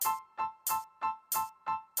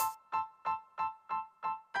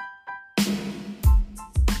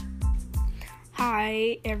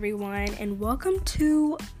Hi everyone, and welcome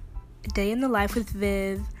to Day in the Life with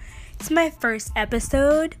Viv. It's my first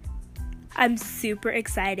episode. I'm super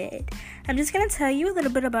excited. I'm just going to tell you a little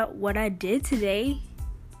bit about what I did today.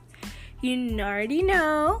 You already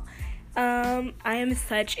know, I am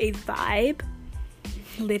such a vibe.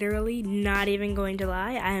 Literally, not even going to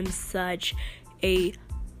lie, I am such a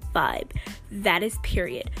vibe. That is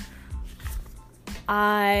period.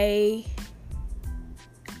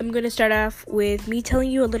 I'm going to start off with me telling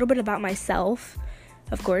you a little bit about myself.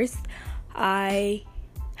 Of course, I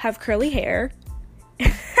have curly hair.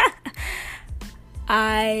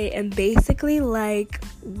 I am basically like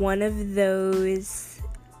one of those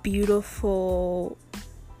beautiful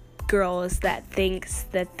girls that thinks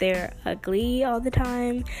that they're ugly all the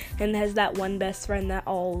time and has that one best friend that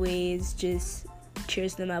always just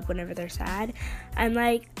cheers them up whenever they're sad. I'm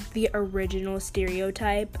like the original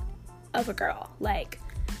stereotype of a girl, like,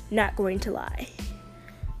 not going to lie.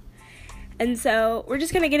 And so we're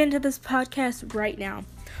just going to get into this podcast right now.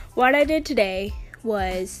 What I did today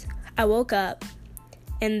was I woke up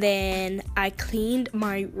and then I cleaned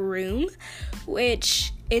my room,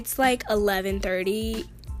 which it's like 11:30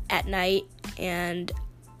 at night and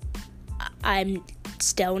I'm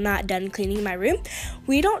still not done cleaning my room.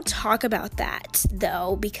 We don't talk about that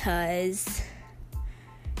though, because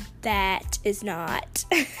that is not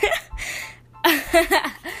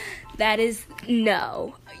that is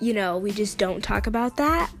no, we just don't talk about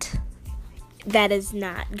that. That is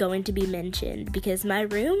not going to be mentioned because my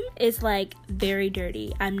room is like very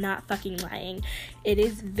dirty. I'm not fucking lying. It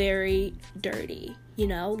is very dirty,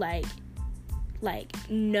 like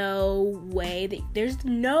no way there's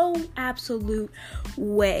no absolute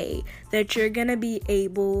way that you're gonna be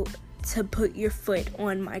able to put your foot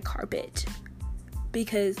on my carpet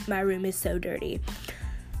because my room is so dirty.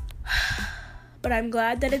 But I'm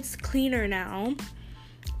glad that it's cleaner now,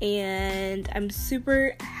 and I'm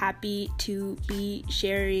super happy to be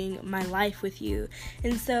sharing my life with you.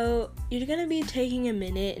 And so you're gonna be taking a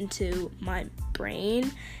minute into my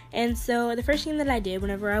brain. And so the first thing that I did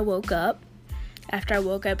whenever I woke up, after I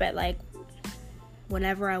woke up at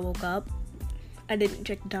whenever I woke up, I didn't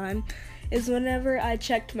check the time, is whenever I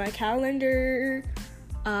checked my calendar,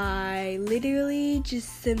 I literally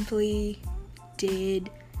just simply did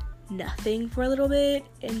nothing for a little bit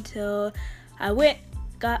until I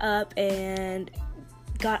got up and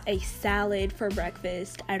got a salad for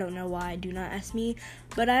breakfast. I don't know why, do not ask me,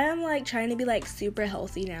 but I am trying to be super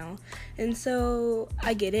healthy now, and so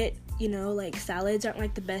I get it, salads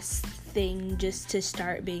aren't the best thing just to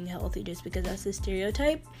start being healthy just because that's the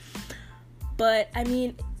stereotype, but I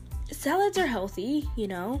mean, salads are healthy,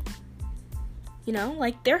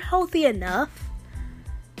 they're healthy enough,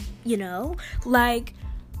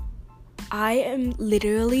 I am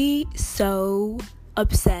literally so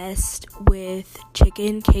obsessed with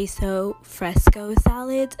chicken queso fresco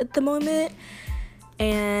salads at the moment,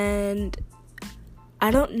 and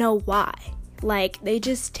I don't know why. They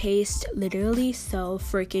just taste literally so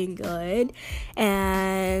freaking good,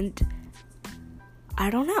 and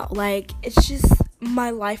I don't know, it's just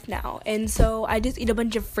my life now. And so I just eat a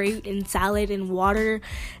bunch of fruit and salad and water,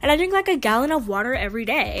 and I drink a gallon of water every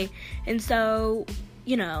day, and so,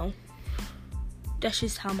 that's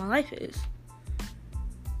just how my life is.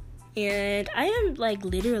 And I am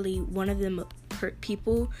literally one of them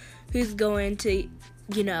people who's going to,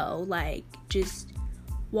 just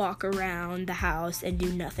walk around the house and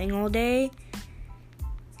do nothing all day,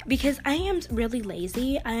 because I am really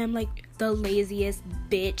lazy. I am the laziest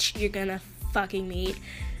bitch you're gonna fucking meet.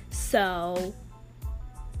 So,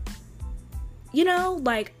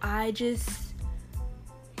 I just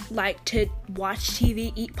like to watch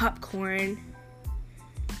TV, eat popcorn,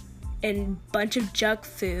 and bunch of junk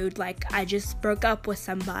food. I just broke up with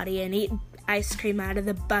somebody and eat ice cream out of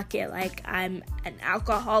the bucket like I'm an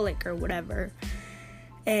alcoholic or whatever.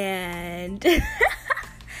 And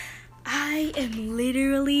I am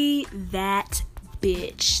literally that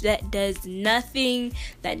bitch that does nothing,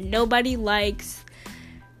 that nobody likes,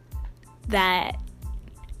 that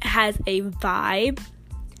has a vibe,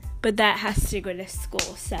 but that has to go to school.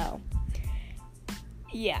 So,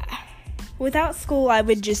 yeah. Without school, I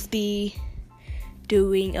would just be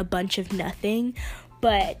doing a bunch of nothing.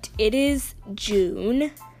 But it is June,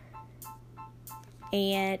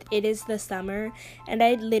 and it is the summer, and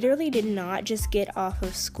I literally did not just get off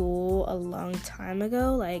of school a long time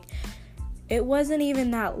ago. It wasn't even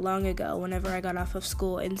that long ago whenever I got off of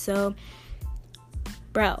school. And so,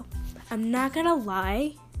 bro, I'm not gonna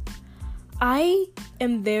lie, I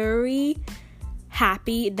am very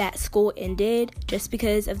happy that school ended just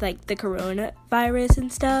because of the coronavirus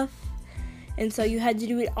and stuff. And so you had to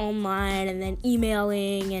do it online and then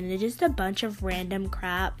emailing and just a bunch of random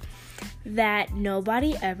crap that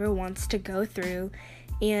nobody ever wants to go through.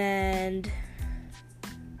 And,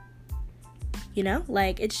 you know,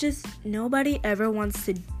 like, it's just nobody ever wants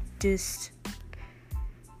to just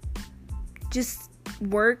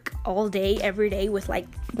work all day, every day with like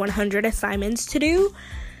 100 assignments to do.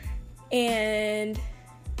 And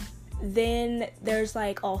then there's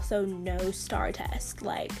like also no STAR test.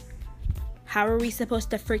 Like, how are we supposed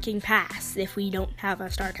to freaking pass if we don't have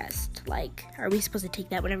a STAR test? Like, are we supposed to take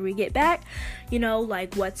that whenever we get back? You know,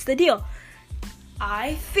 like, what's the deal?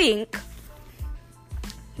 I think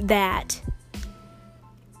that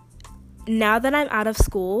now that I'm out of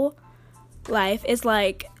school, life is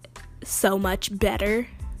like so much better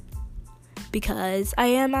because I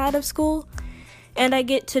am out of school and I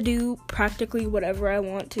get to do practically whatever I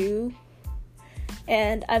want to.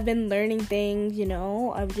 And I've been learning things, you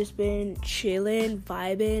know. I've just been chilling,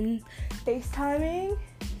 vibing, FaceTiming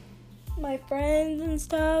my friends and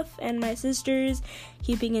stuff, and my sisters,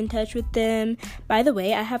 keeping in touch with them. By the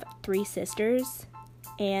way, I have 3 sisters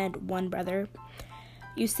and 1 brother.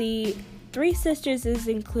 You see, 3 sisters is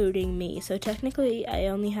including me, so technically I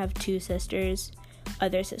only have 2 sisters,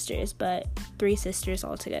 other sisters, but 3 sisters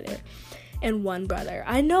altogether, and 1 brother.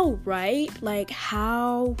 I know, right? Like,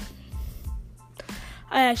 how...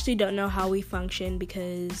 I actually don't know how we function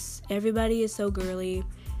because everybody is so girly,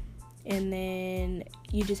 and then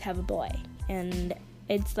you just have a boy, and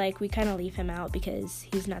it's like we kind of leave him out because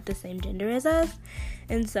he's not the same gender as us,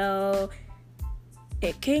 and so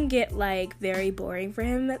it can get like very boring for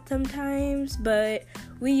him at sometimes, but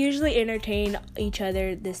we usually entertain each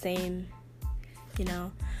other the same, you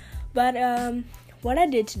know. But what I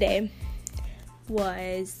did today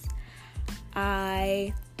was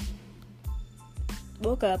I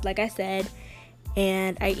woke up, like I said,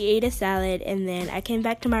 and I ate a salad, and then I came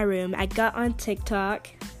back to my room. I got on TikTok.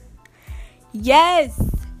 Yes,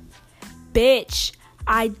 bitch,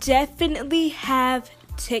 I definitely have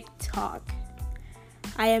TikTok.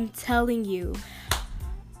 I am telling you,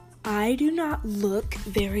 I do not look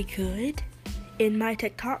very good in my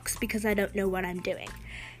TikToks because I don't know what I'm doing.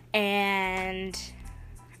 And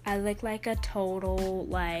I look like a total,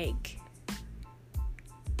 like,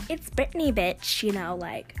 it's Britney bitch, you know,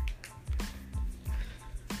 like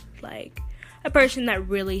a person that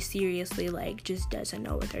really seriously, like, just doesn't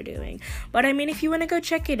know what they're doing. But I mean, if you want to go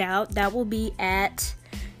check it out, that will be at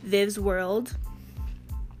Viv's World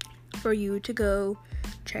for you to go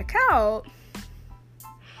check out.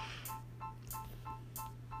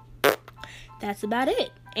 That's about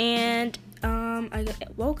it. And I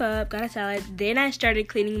woke up, got a salad, then I started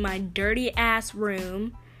cleaning my dirty ass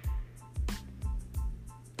room.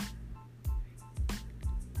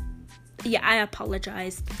 Yeah, I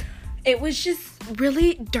apologize. It was just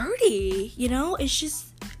really dirty, you know? It's just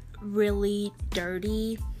really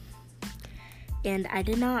dirty. And I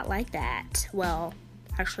did not like that. Well,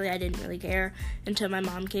 actually, I didn't really care until my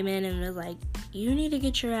mom came in and was like, you need to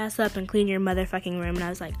get your ass up and clean your motherfucking room. And I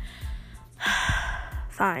was like,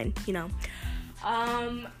 fine, you know.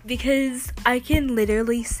 Because I can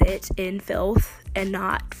literally sit in filth and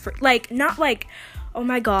not like, oh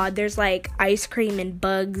my god, there's like ice cream and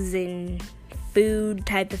bugs and food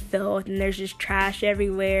type of filth, and there's just trash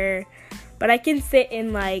everywhere. But I can sit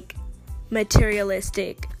in like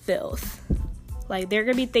materialistic filth. Like, there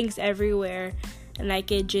could be things everywhere, and I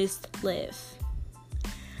could just live.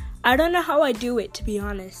 I don't know how I do it, to be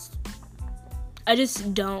honest. I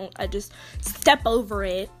just don't. I just step over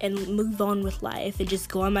it and move on with life and just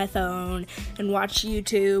go on my phone and watch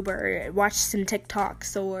YouTube or watch some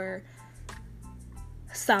TikToks or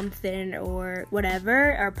something or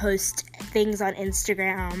whatever, or post things on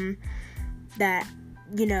Instagram that,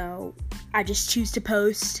 you know, I just choose to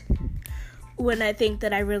post when I think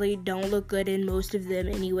that I really don't look good in most of them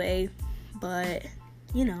anyway. But,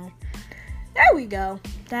 you know, there we go.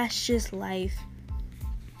 That's just life.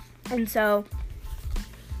 And so,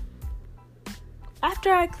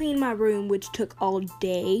 after I cleaned my room, which took all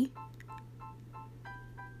day,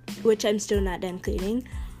 which I'm still not done cleaning,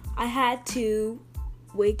 I had to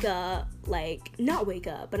not wake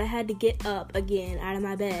up, but I had to get up again out of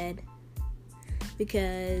my bed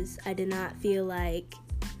because I did not feel like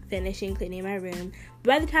finishing cleaning my room.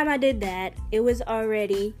 By the time I did that, it was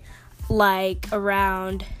already like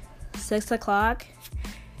around 6 o'clock,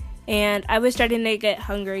 and I was starting to get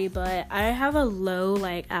hungry, but I have a low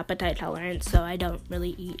like appetite tolerance, so I don't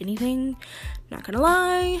really eat anything. Not gonna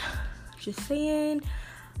lie, just saying.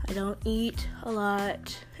 I don't eat a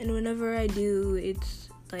lot, and whenever I do, it's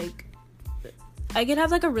like I could have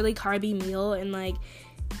like a really carby meal, and like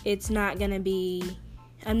it's not gonna be,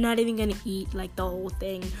 I'm not even gonna eat like the whole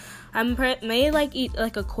thing. May like eat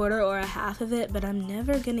like a quarter or a half of it, but I'm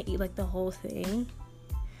never gonna eat like the whole thing,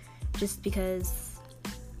 just because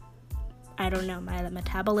I don't know, my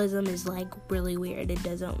metabolism is like really weird. It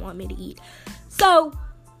doesn't want me to eat, so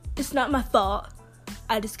it's not my fault.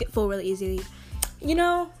 I just get full really easily. You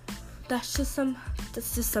know, that's just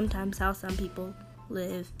sometimes how some people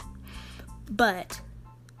live. But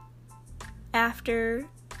after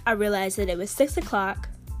I realized that it was 6 o'clock,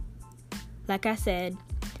 like I said,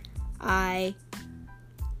 I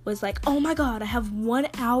was like, oh my god, I have 1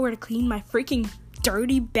 hour to clean my freaking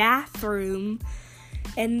dirty bathroom.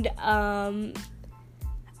 And I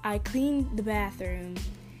cleaned the bathroom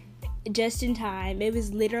just in time. It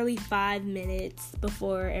was literally 5 minutes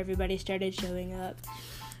before everybody started showing up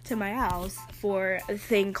to my house for a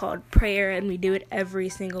thing called prayer, and we do it every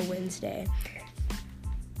single Wednesday.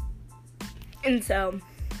 And so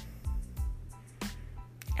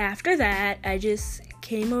after that, I just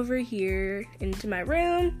came over here into my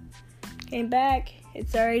room, came back.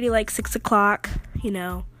 It's already like 6 o'clock, you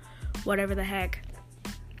know, whatever the heck.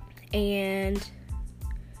 And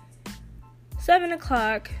 7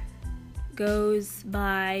 o'clock goes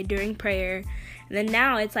by during prayer. And then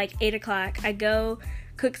now it's like 8 o'clock. I go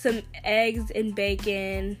cook some eggs and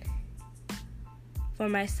bacon for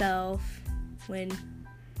myself when,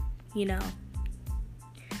 you know,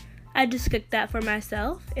 I just cook that for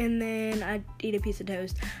myself, and then I eat a piece of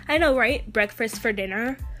toast. I know, right? Breakfast for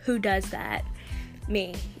dinner. Who does that?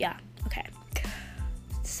 Me. Yeah. Okay.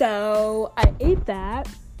 So I ate that,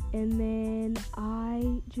 and then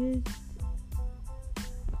I just,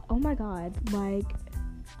 oh my god, like,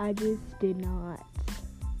 I just did not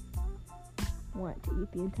want to eat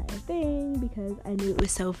the entire thing because I knew it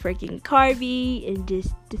was so freaking carby and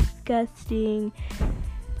just disgusting.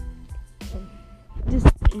 Just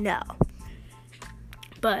no.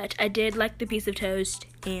 But I did like the piece of toast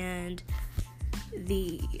and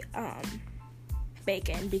the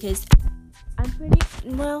bacon, because I'm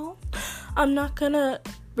not gonna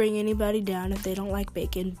bring anybody down if they don't like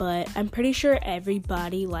bacon, but I'm pretty sure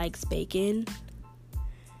everybody likes bacon.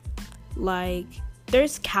 Like,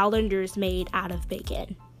 there's calendars made out of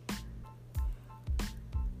bacon.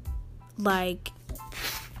 Like,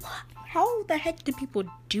 how the heck do people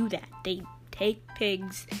do that? They take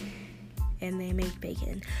pigs and they make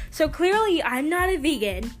bacon. So clearly I'm not a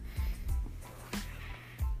vegan.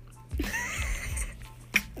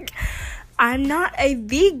 I'm not a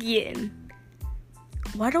vegan.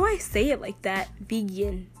 Why do I say it like that?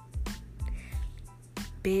 Vegan.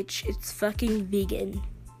 Bitch, it's fucking vegan.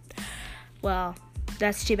 Well,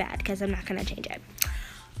 that's too bad, because I'm not gonna change it.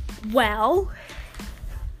 Well,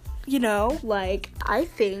 you know, like, I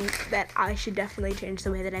think that I should definitely change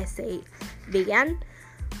the way that I say vegan.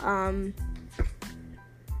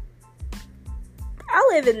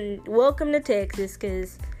 Welcome to Texas,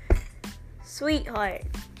 because, sweetheart,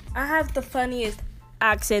 I have the funniest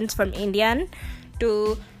accents from Indian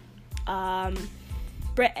to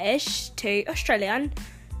British to Australian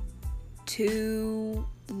to,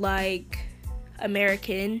 like,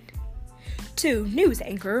 American to news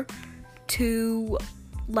anchor to,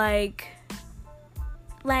 like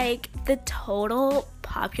the total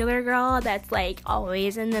popular girl that's, like,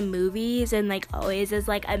 always in the movies and, like, always is,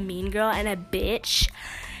 like, a mean girl and a bitch.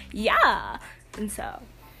 Yeah. And so,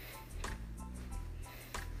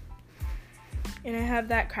 and I have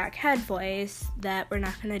that crackhead voice that we're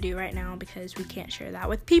not gonna do right now because we can't share that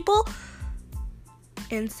with people.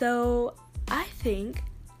 And so I think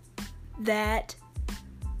that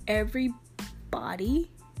everybody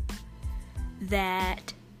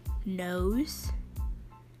that knows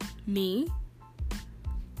me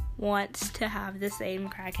wants to have the same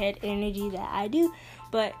crackhead energy that I do,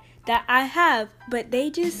 but that I have, but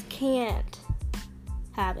they just can't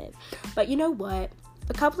have it. But you know what?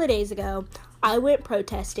 A couple of days ago, I went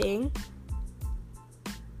protesting,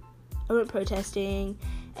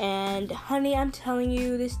 and honey, I'm telling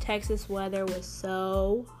you, this Texas weather was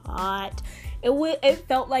so hot. It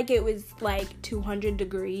felt like it was like 200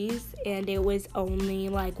 degrees, and it was only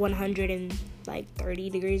like 130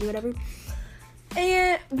 degrees or whatever.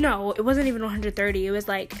 And no, it wasn't even 130. It was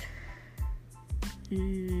like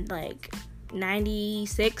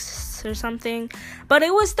 96 or something. But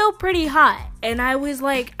it was still pretty hot. And I was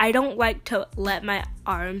like, I don't like to let my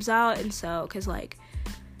arms out, and so, cause like,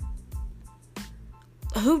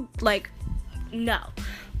 no.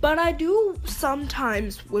 But I do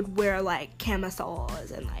sometimes would wear, like, camisoles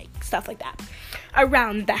and, like, stuff like that.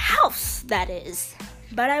 Around the house, that is.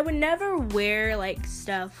 But I would never wear, like,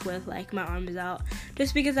 stuff with, like, my arms out.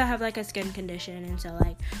 just because I have like a skin condition, and so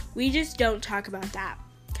like we just don't talk about that.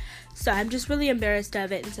 So I'm just really embarrassed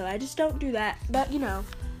of it, and so I just don't do that. But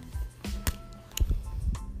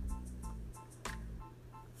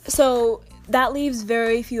so that leaves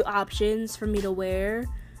very few options for me to wear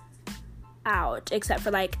out, except for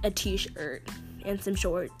like a t-shirt and some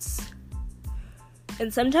shorts.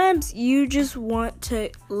 And sometimes you just want to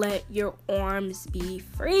let your arms be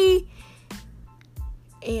free,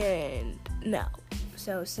 and no.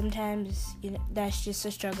 So sometimes, that's just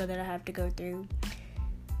a struggle that I have to go through.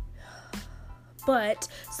 But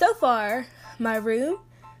so far, my room,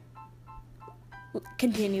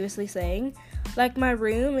 continuously saying, like, my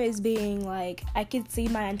room is being like, I can see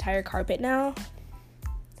my entire carpet now.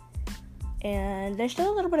 And there's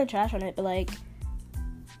still a little bit of trash on it, but like,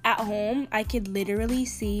 at home, I could literally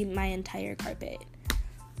see my entire carpet.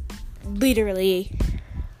 Literally.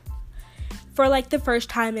 For like the first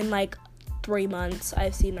time in like 3 months,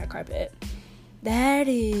 I've seen my carpet. That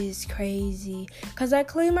is crazy. Because I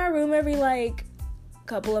clean my room every like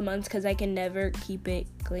couple of months because I can never keep it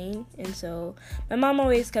clean. And so my mom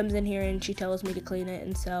always comes in here and she tells me to clean it.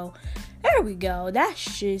 And so there we go.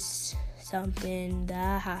 That's just something that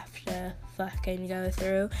I have to fucking go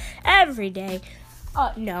through every day.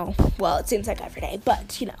 No. Well, it seems like every day.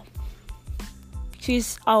 But,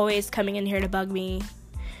 she's always coming in here to bug me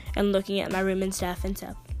and looking at my room and stuff. And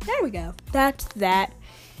so there we go. That's that.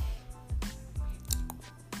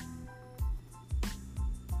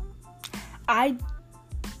 I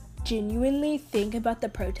genuinely think about the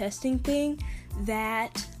protesting thing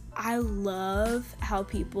that I love how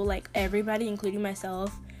people, like everybody, including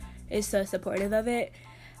myself, is so supportive of it.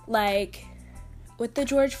 Like, with the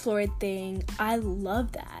George Floyd thing, I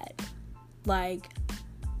love that. Like,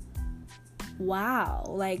 wow.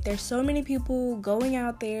 Like, there's so many people going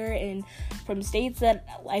out there and from states that,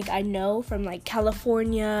 like, I know, from, like,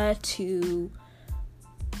 California to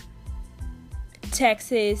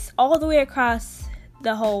Texas, all the way across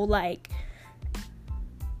the whole, like,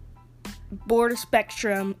 border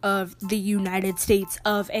spectrum of the United States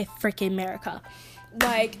of a freaking America.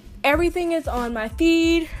 Like, everything is on my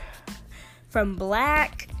feed, from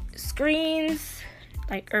black screens,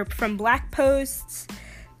 or from black posts,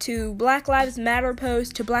 to Black Lives Matter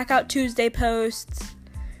posts, to Blackout Tuesday posts,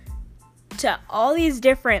 to all these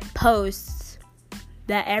different posts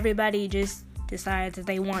that everybody just decides that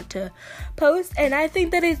they want to post. And I think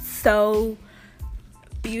that it's so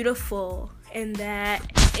beautiful, and that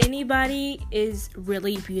anybody is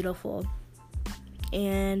really beautiful,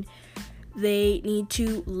 and they need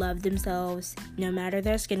to love themselves no matter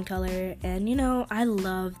their skin color. And I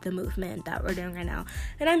love the movement that we're doing right now,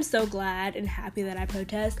 and I'm so glad and happy that I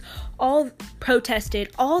protested,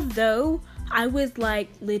 although I was like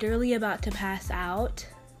literally about to pass out,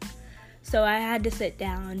 so I had to sit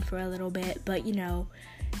down for a little bit. But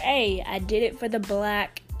hey, I did it for the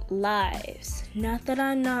Black lives. Not that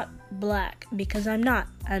I'm not black, because I'm not.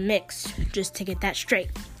 I'm mixed, just to get that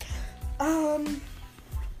straight.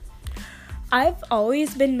 I've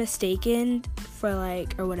always been mistaken for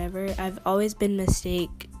I've always been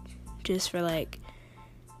mistaken just for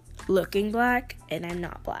looking black, and I'm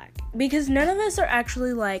not black. Because none of us are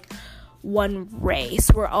actually one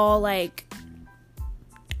race. We're all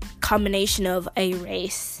combination of a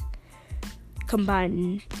race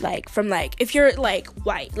combined, from if you're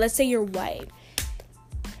white, let's say you're white,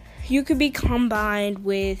 you could be combined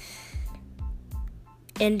with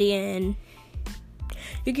Indian.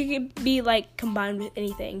 You could be combined with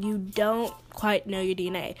anything. You don't quite know your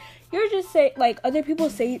DNA. You're just other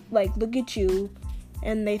people say look at you,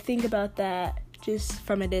 and they think about that just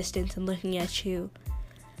from a distance and looking at you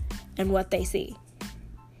and what they see,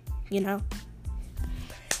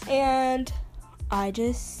 And I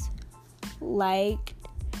just liked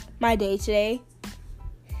my day today,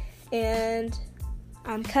 and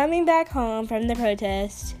I'm coming back home from the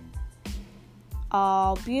protest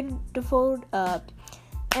all beautiful up.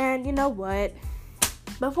 And you know what?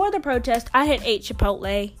 Before the protest, I had ate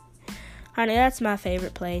Chipotle. Honey, that's my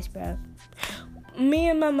favorite place, bro. Me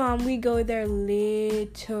and my mom, we go there literally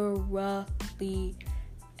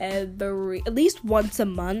at least once a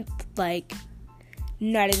month.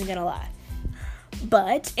 Not even gonna lie.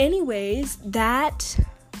 But anyways, that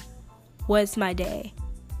was my day.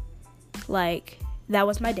 That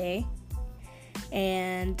was my day.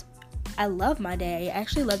 And I love my day. I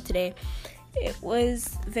actually love today. It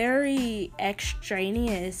was very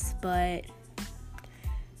extraneous, but,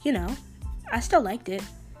 I still liked it.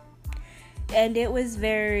 And it was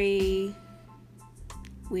very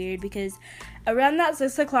weird because around that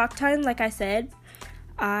 6 o'clock time, like I said,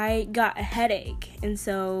 I got a headache. And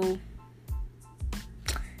so,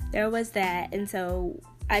 there was that. And so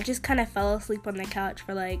I just kind of fell asleep on the couch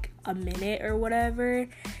for like a minute or whatever.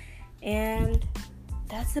 And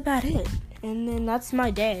that's about it. And then that's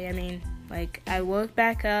my day. I mean, like, I woke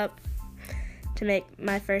back up to make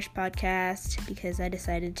my first podcast because I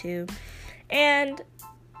decided to. And,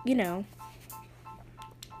 you know,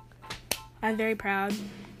 I'm very proud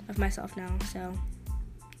of myself now. So,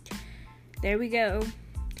 there we go.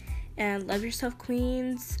 And love yourself,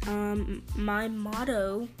 queens. My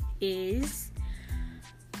motto is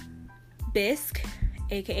BISC,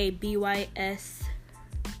 aka BYSC.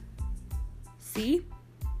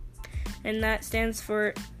 And that stands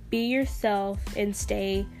for be yourself and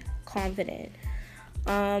stay confident.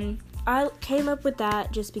 I came up with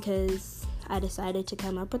that just because I decided to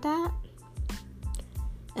come up with that.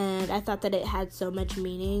 And I thought that it had so much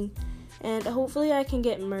meaning. And hopefully I can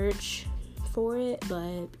get merch for it,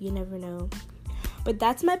 but you never know. But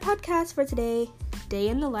that's my podcast for today. Day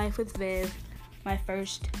in the life with Viv. My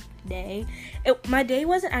first day. My day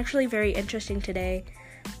wasn't actually very interesting today,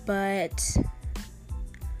 but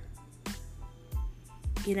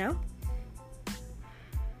you know,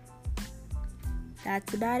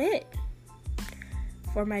 that's about it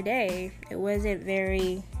for my day. It wasn't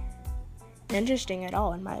very interesting at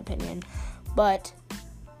all, in my opinion, but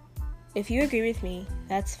if you agree with me,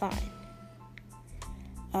 that's fine.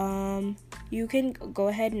 You can go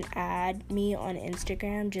ahead and add me on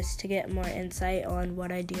Instagram just to get more insight on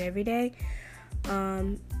what I do every day,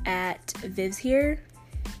 at Viv's here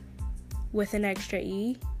with an extra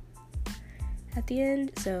E at the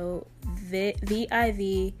end. So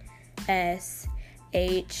VIVSHEREE.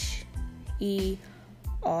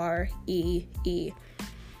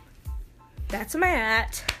 That's my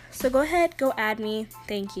at. So go ahead, go add me.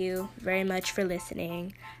 Thank you very much for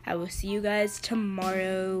listening. I will see you guys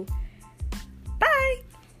tomorrow. Bye.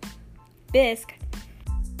 BISC.